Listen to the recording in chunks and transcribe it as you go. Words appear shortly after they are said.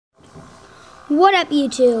What up,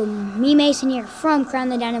 YouTube? Me, Mason here from Crown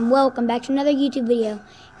the Down, and welcome back to another YouTube video.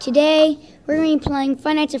 Today, we're going to be playing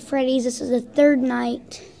Five Nights at Freddy's. This is the third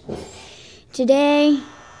night. Today,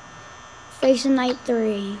 facing night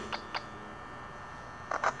 3.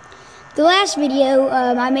 The last video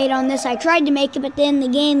I made on this, I tried to make it, but then the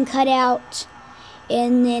game cut out,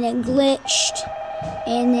 and then it glitched,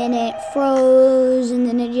 and then it froze, and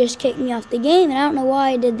then it just kicked me off the game, and I don't know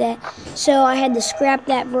why I did that. So I had to scrap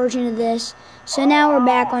that version of this. So now we're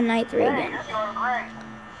back on night 3 again.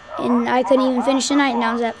 And I couldn't even finish the night, and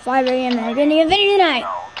I was at 5 a.m. and I couldn't even finish the night.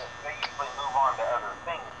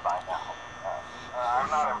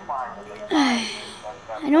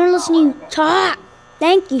 I don't listen to you talk.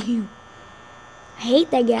 Thank you. I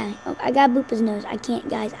hate that guy. Oh, I gotta boop his nose. I can't,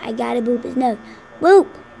 guys. I gotta boop his nose. Boop!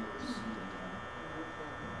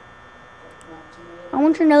 I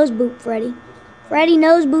want your nose boop, Freddy. Freddy,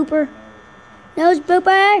 nose booper. Nose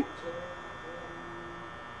booper!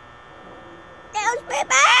 Nose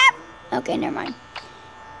booper! Okay, never mind.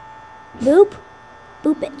 Boop.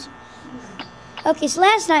 Boop it. Okay, so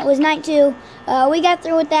last night was night 2. We got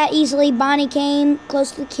through with that easily. Bonnie came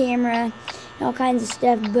close to the camera and all kinds of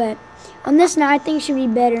stuff, but on this night, I think it should be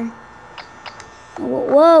better.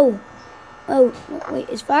 Whoa. Oh, wait,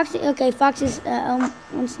 is Foxy? Okay, Foxy's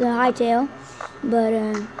wants the hightail, but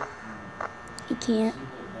he can't.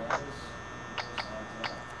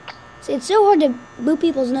 See, it's so hard to boop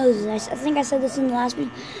people's noses. I think I said this in the last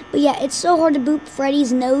video, but yeah, it's so hard to boop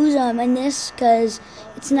Freddy's nose in this because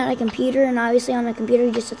it's not a computer, and obviously on a computer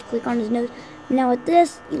you just have to click on his nose. Now with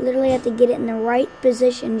this, you literally have to get it in the right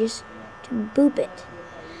position just to boop it.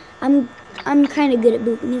 I'm kind of good at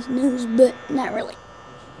booping his nose, but not really.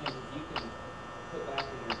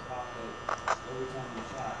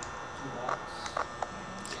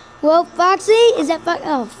 Well, Foxy, is that Foxy?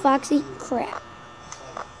 Oh, Foxy, crap.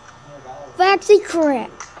 Foxy, crap.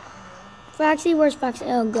 Foxy, where's Foxy?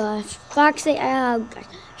 Oh gosh, Foxy. Oh gosh,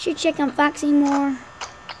 should check on Foxy more.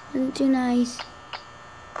 Isn't too nice.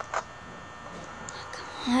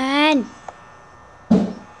 Come on.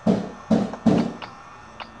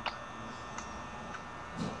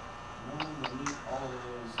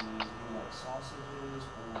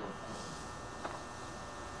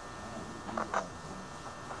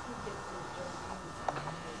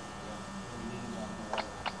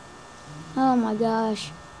 Oh my gosh.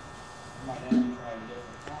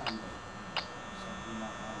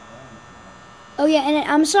 Oh yeah, and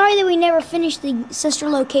I'm sorry that we never finished the sister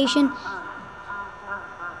location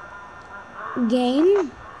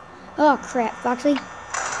game. Oh crap, Foxy.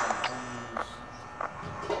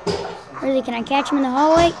 Where is he? Can I catch him in the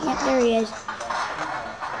hallway? Yep, there he is.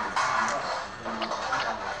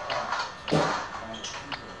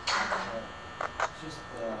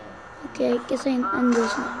 Okay, guess I'm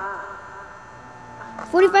this now.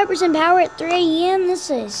 45% power at 3 a.m. This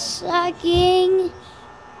is sucking.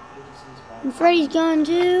 And Freddy's gone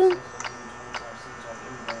too.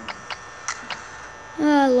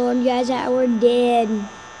 Oh Lord, guys, we're dead.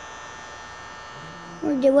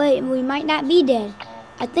 We're dead. Wait, we might not be dead.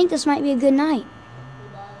 I think this might be a good night.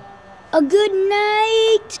 A good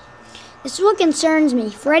night. This is what concerns me.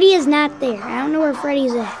 Freddy is not there. I don't know where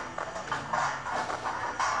Freddy's at.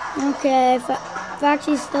 Okay,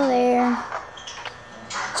 Foxy's still there.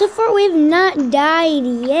 So far, we have not died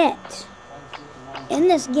yet in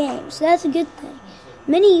this game, so that's a good thing.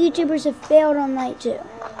 Many YouTubers have failed on night 2.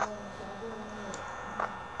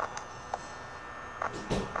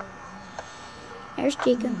 There's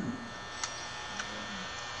Chica.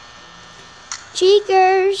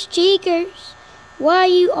 Cheekers, why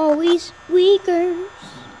you always weakers?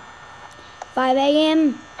 5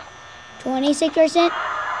 a.m., 26%.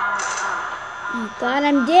 Oh God,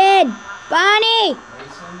 I'm dead. Bonnie!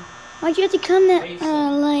 Why'd you have to come that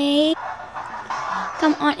late?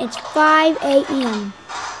 Come on, it's 5 a.m.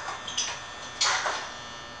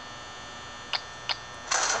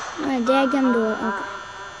 What a daggum door. Okay.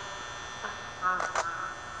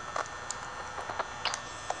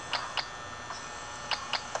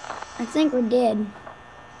 I think we're dead.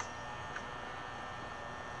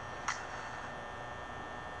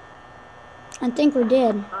 I think we're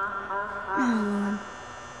dead. Oh, Lord.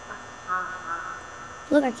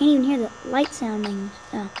 Look, I can't even hear the light sounding.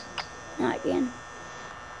 Oh, not again.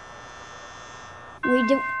 We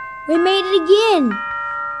made it again.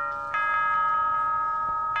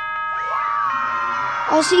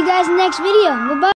 I'll see you guys in the next video. Bye-bye.